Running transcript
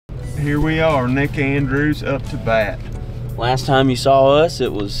here we are, Nick Andrews up to bat. Last time you saw us,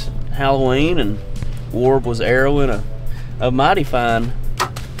 it was Halloween, and Warb was arrowing a mighty fine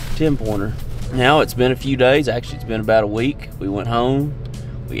 10-pointer. Now it's been a few days. Actually, it's been about a week. We went home,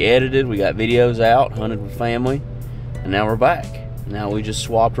 we edited, we got videos out, hunted with family, and now we're back. Now we just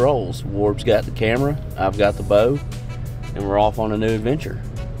swapped roles. Warb's got the camera, I've got the bow, and we're off on a new adventure.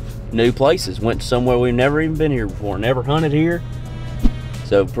 New places. Went somewhere we've never even been here before. Never hunted here.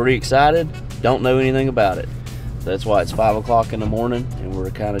 So pretty excited. Don't know anything about it. So that's why it's 5 o'clock in the morning, and we're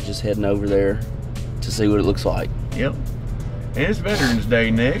kind of just heading over there to see what it looks like. Yep. And it's Veterans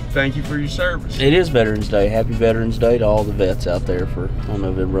Day, Nick. Thank you for your service. It is Veterans Day. Happy Veterans Day to all the vets out there on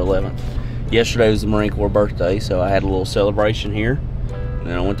November 11th. Yesterday was the Marine Corps birthday, so I had a little celebration here, and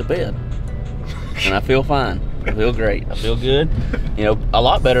then I went to bed. And I feel fine. I feel great. I feel good. You know, a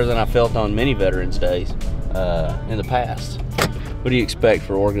lot better than I felt on many Veterans Days in the past. What do you expect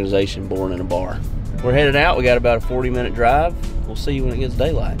for an organization born in a bar? We're headed out. We got about a 40-minute drive. We'll see you when it gets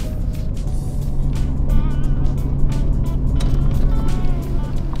daylight.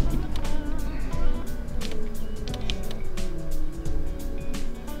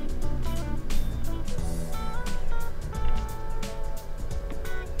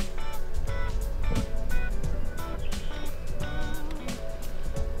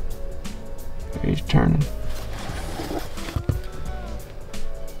 He's turning.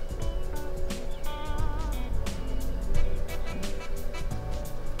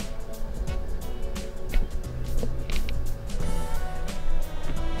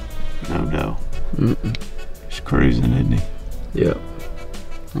 No dough. He's cruising, isn't he? Yep.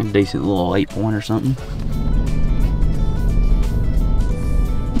 A decent little 8-point or something.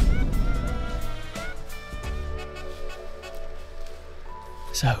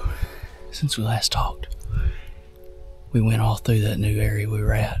 So, since we last talked, we went all through that new area we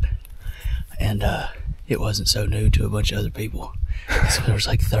were at, and it wasn't so new to a bunch of other people. So there was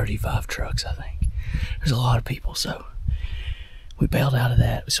like 35 trucks, I think. There's a lot of people, so we bailed out of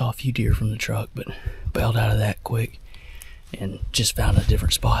that. We saw a few deer from the truck, but bailed out of that quick and just found a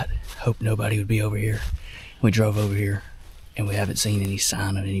different spot. Hoped nobody would be over here. We drove over here, and we haven't seen any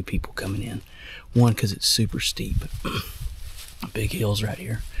sign of any people coming in. One, because it's super steep. Big hills right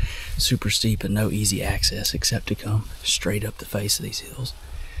here, super steep and no easy access except to come straight up the face of these hills.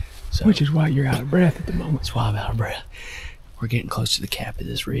 So, Which is why you're out of breath at the moment. that's why I'm out of breath. We're getting close to the cap of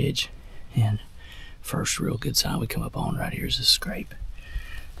this ridge, and first real good sign we come up on right here is this scrape.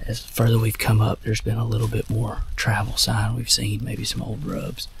 As further we've come up, there's been a little bit more travel sign we've seen, maybe some old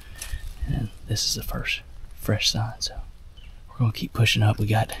rubs, and this is the first fresh sign. So we're gonna keep pushing up. We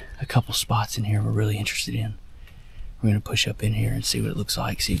got a couple spots in here we're really interested in. We're gonna push up in here and see what it looks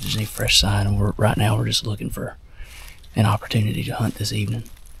like, see if there's any fresh sign. And right now we're just looking for an opportunity to hunt this evening.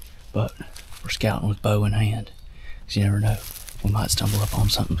 But we're scouting with bow in hand, because you never know. We might stumble up on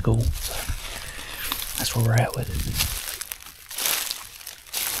something cool. So that's where we're at with it.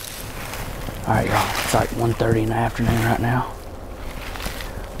 All right, y'all, it's like 1:30 in the afternoon right now.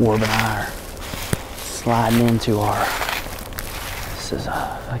 Warb and I are sliding into this is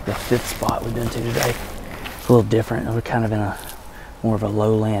like the 5th spot we've been to today. A little different. We're kind of in a more of a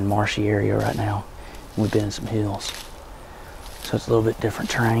lowland marshy area right now. We've been in some hills, so it's a little bit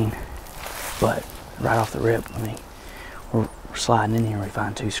different terrain, but right off the rip, I mean, we're sliding in here and we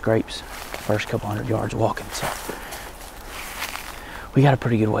find 2 scrapes first couple 100 yards walking. So we got a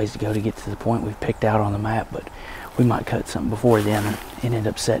pretty good ways to go to get to the point we've picked out on the map, but we might cut something before then and end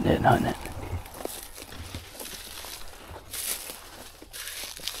up setting it and hunting it.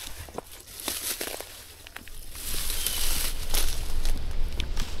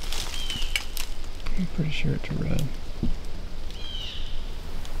 I'm pretty sure it's a RUT.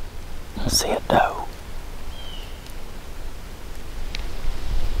 I see a doe.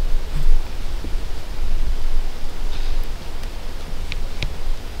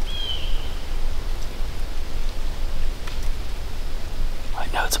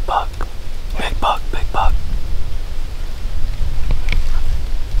 Wait, no, it's a buck. Big buck, big buck.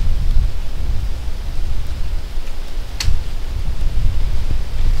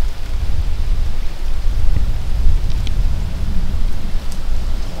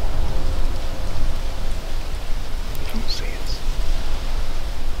 Don't see us.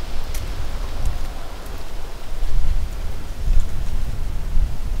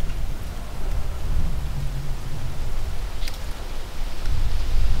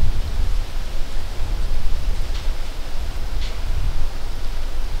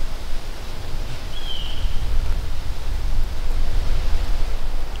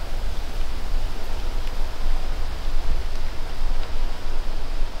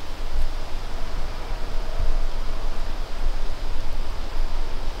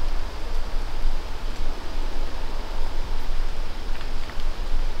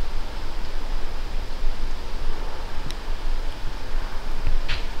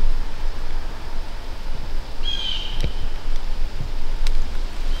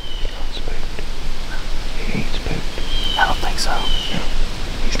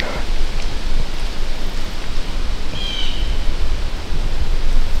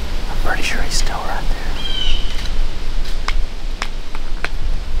 Make sure he's still right there.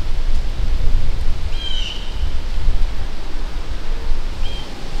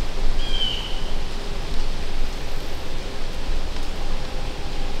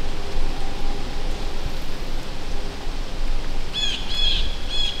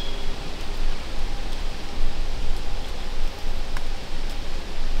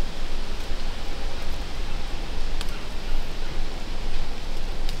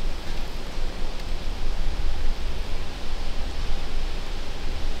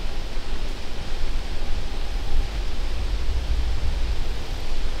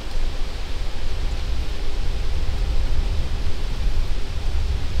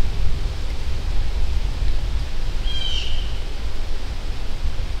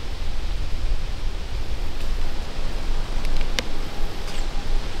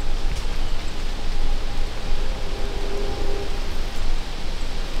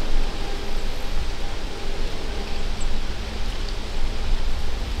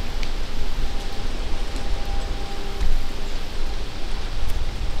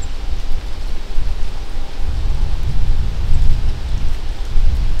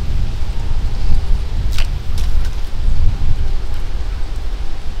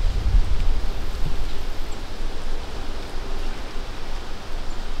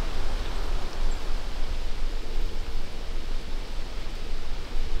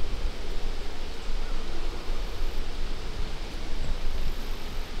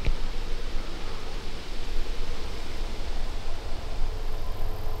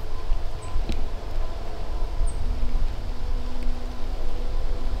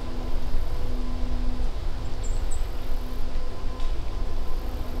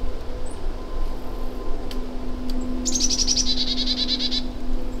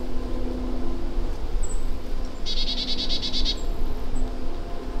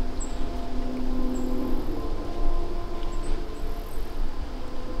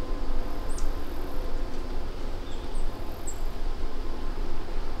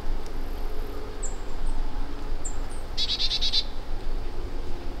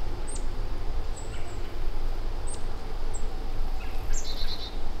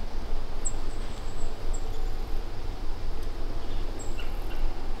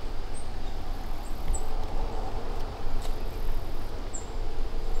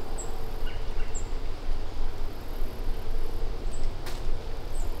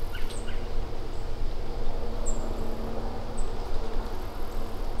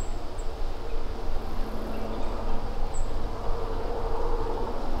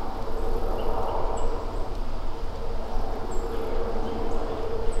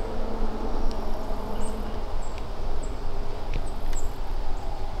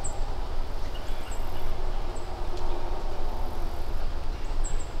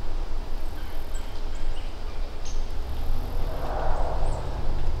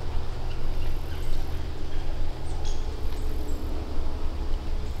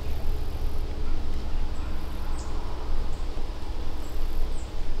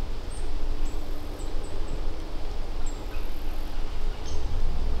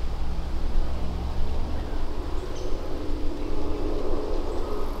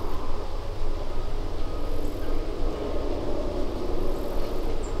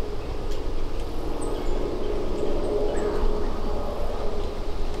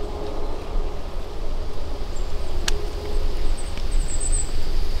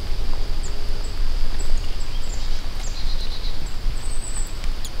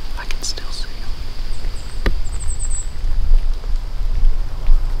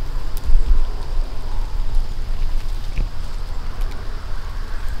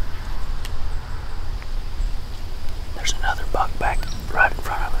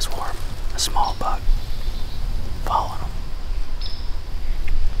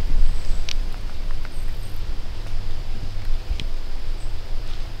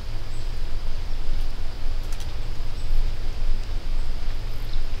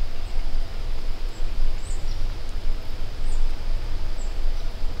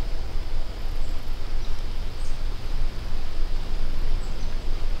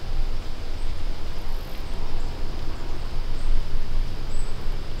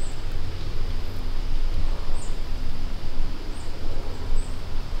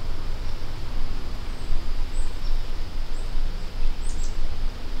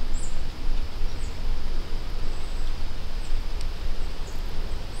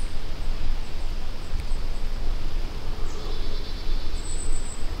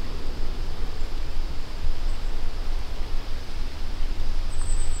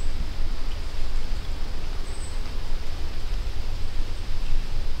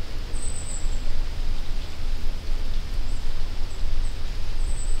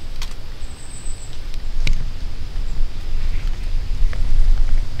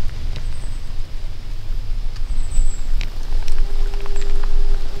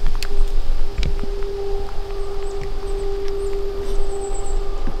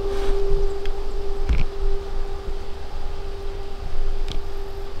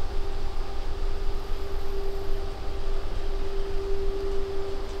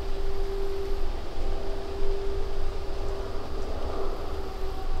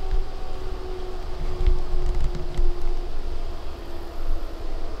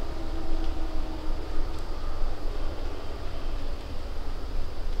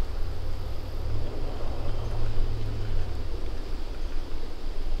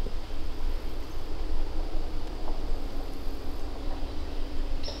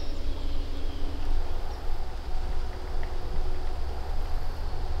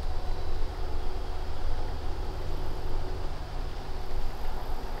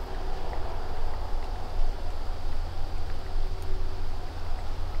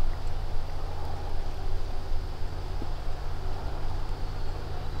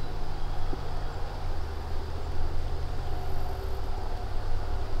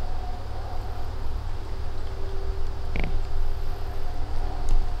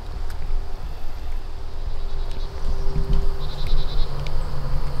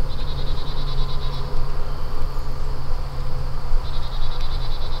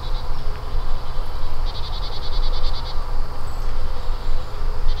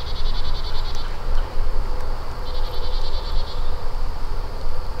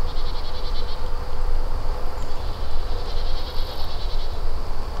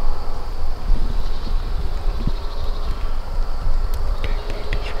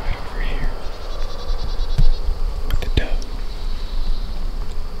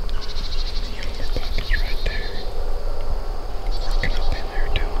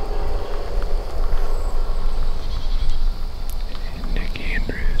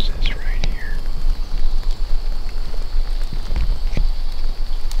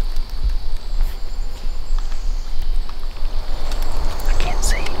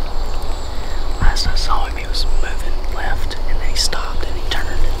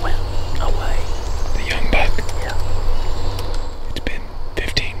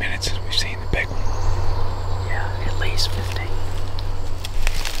 least 15.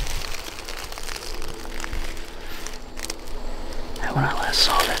 And when I last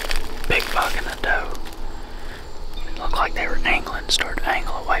saw that big buck in the doe, it looked like they were angling, started to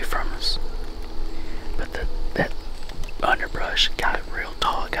angle away from us. But that underbrush got real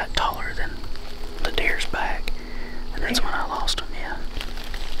tall. It got taller than the deer's back. And that's when I lost them, yeah.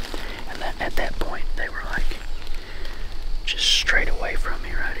 And at that point, they were like just straight away from me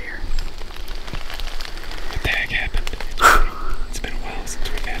right here. What the heck happened? It's been a while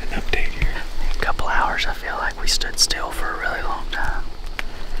since we've had an update here. A couple hours, I feel like we stood still for a really long time.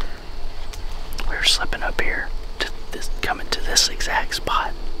 We were slipping up here to this, coming to this exact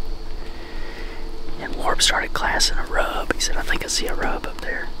spot. And Warb started classing a rub. He said, I think I see a rub up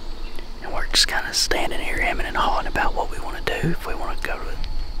there. And we're just kind of standing here, hemming and hawing about what we want to do, if we want to go to a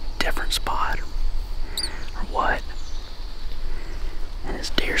different spot or what. And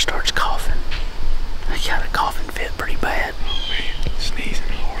this deer starts coughing. He got a coughing fit pretty bad. Oh man, sneezing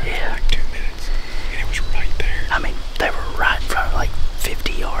hard yeah. for like 2 minutes. And it was right there. I mean, they were right in front of like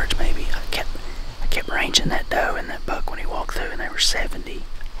 50 yards maybe. I kept ranging that doe and that buck when he walked through, and they were 70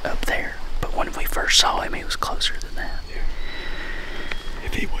 up there. But when we first saw him, he was closer than that. Yeah.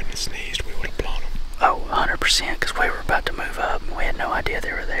 If he wouldn't have sneezed, we would have blown him. Oh, 100%, because we were about to move up, and we had no idea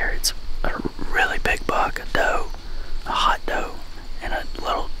they were there. It's a really big buck, a doe, a hot doe, and a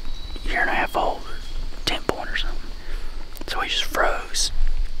little 1.5 year old, 10-point or something. So we just froze.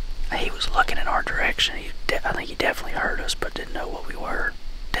 He was looking in our direction. I think he definitely heard us, but didn't know what we were.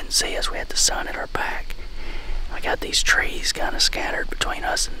 Didn't see us. We had the sun at our back. We got these trees kind of scattered between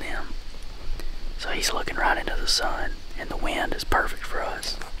us and them. So he's looking right into the sun, and the wind is perfect for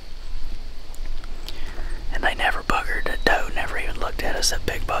us. And they never buggered. That doe never even looked at us. That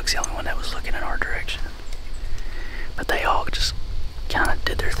big buck's the only one that was looking in our direction. But they all just kind of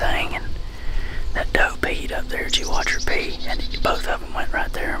did their thing, and that doe peed up there. Did you watch her pee? And both of them went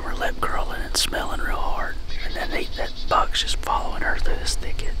right there and were lip curling and smelling real hard. And then that buck's just following her through this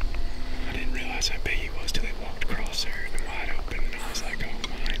thicket. I didn't realize how big he was till they walked across there and wide open, and I was like, oh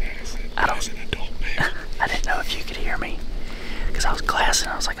my, that is an adult man. I didn't know if you could hear me, because I was glassing.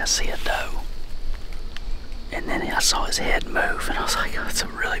 I was like, I see a doe. And then I saw his head move, and I was like, oh, it's a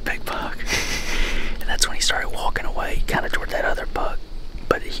really big buck. And that's when he started walking away, kind of toward that other buck.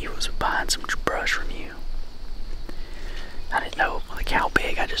 But he was behind some brush from you. I didn't know like how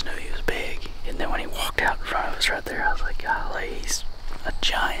big, I just knew he was big. And then when he walked out in front of us right there, I was like, golly, he's a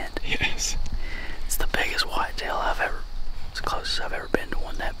giant. Yes. It's the biggest whitetail it's the closest I've ever been to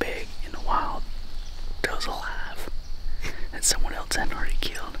one that big in the wild. That was alive. That someone else had already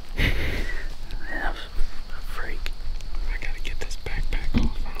killed. And I was a freak. I gotta get this backpack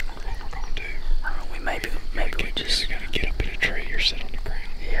off. I don't know what we're gonna do. I don't know, maybe we just gotta get up in a tree or sit on the ground.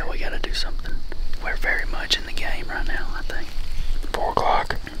 Yeah, we gotta do something. We're very much in the game right now, I think. 4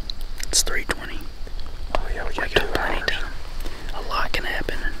 o'clock. It's 3:20. Oh yeah, we got plenty of time. A lot can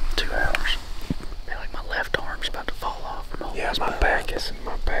happen in 2 hours. I feel like my left arm's about to fall off from holding this bow. My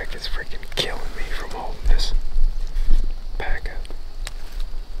back is freaking killing me from holding this pack up.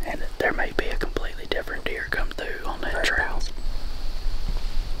 And there may be a completely different deer come through on that trail.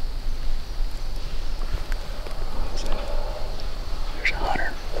 There's a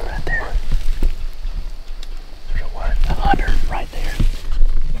hunter right there. There's a what? A hunter right there.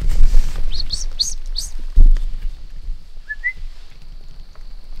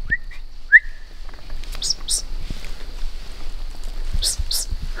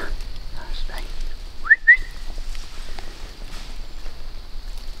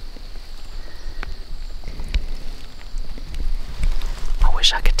 I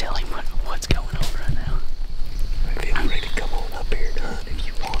wish I could tell him what's going on right now. I feel ready to come on up here and hunt if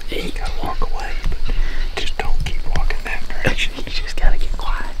you want. You gotta walk away, but just don't keep walking that direction. You just gotta get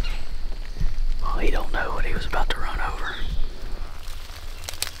quiet. Well, he don't know what he was about to run over.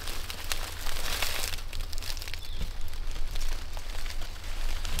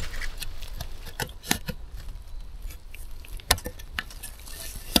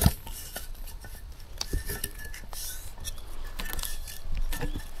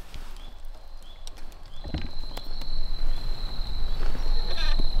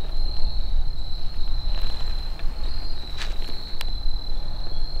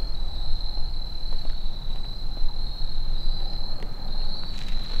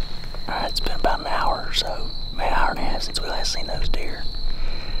 Alright, it's been about an hour or so, maybe an hour and a half since we last seen those deer.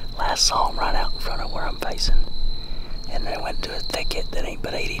 Last saw them right out in front of where I'm facing. And they went to a thicket that ain't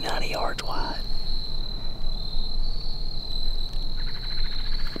but 80, 90 yards wide.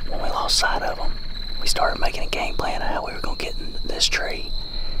 When we lost sight of them, we started making a game plan of how we were going to get in this tree.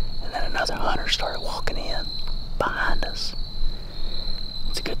 And then another hunter started walking in. behind us.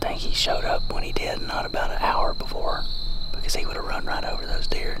 It's a good thing he showed up when he did, not about an hour before, because he would have run right over those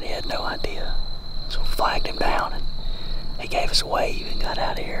deer and he had no idea. So we flagged him down and he gave us a wave and got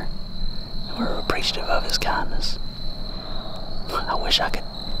out of here. And we were appreciative of his kindness. I wish I could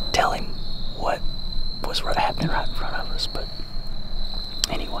tell him what was happening right in front of us, but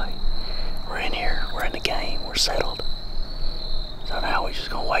anyway, we're in here, we're in the game, we're settled. So now we're just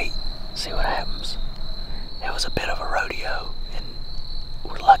gonna wait, see what happens. It was a bit of a rodeo, and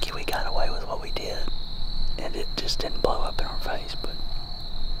we're lucky we got away with what we did, and it just didn't blow up in our face, but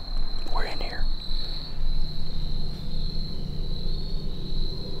we're in here.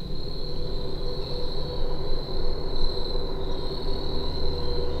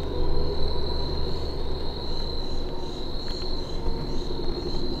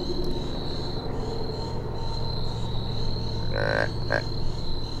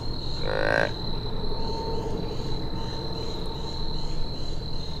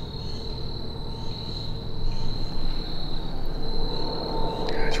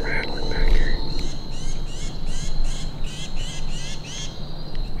 It's rattling back here.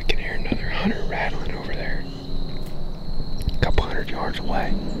 I can hear another hunter rattling over there. A couple 100 yards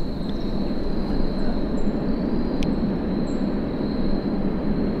away.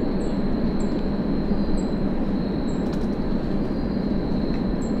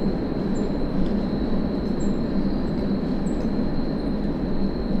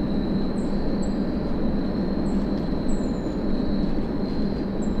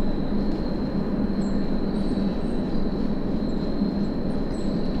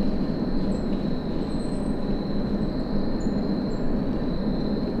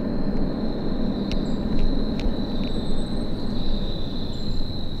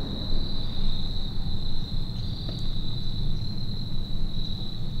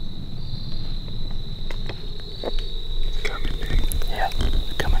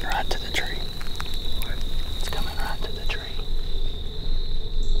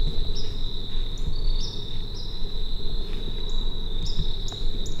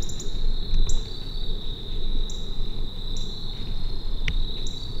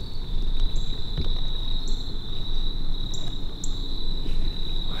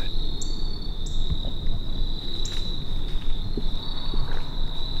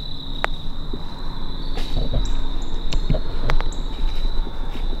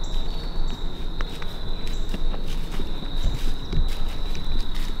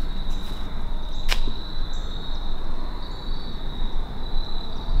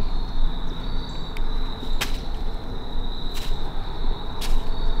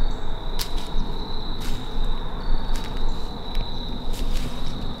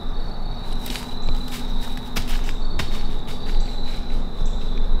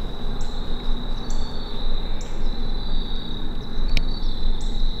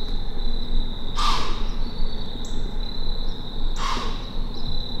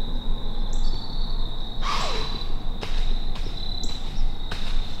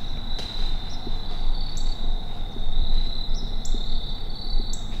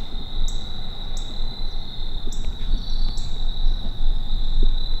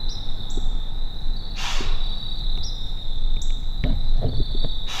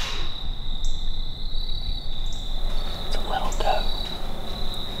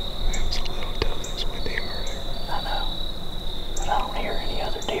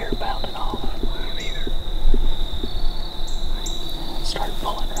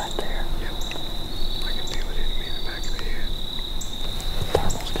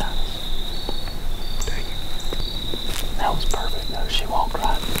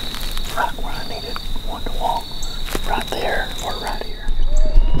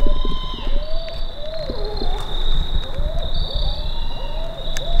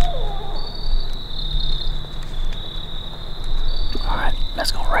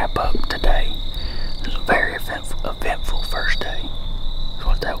 That's gonna wrap up today. It was a very eventful first day. That's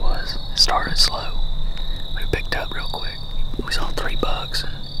what that was. It started slow, but it picked up real quick. We saw 3 bucks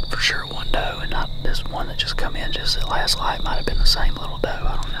and for sure 1 doe, and not this one that just come in just at last light. Might have been the same little doe,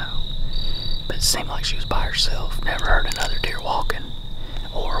 I don't know. But it seemed like she was by herself. Never heard another deer walking.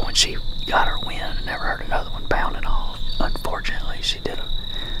 Or when she got her wind, never heard another one pounding off. Unfortunately, she did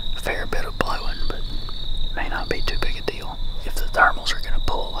a fair bit of blowing, but it may not be too big a deal. If the thermals are going to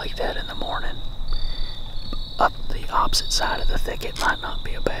pull like that in the morning, up the opposite side of the thicket might not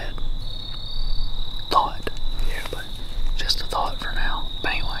be a bad thought. Yeah, but just a thought for now.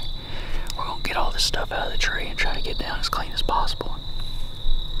 But anyway, we're going to get all this stuff out of the tree and try to get down as clean as possible.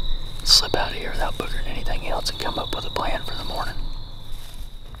 Slip out of here without boogering anything else and come up with a plan for the morning.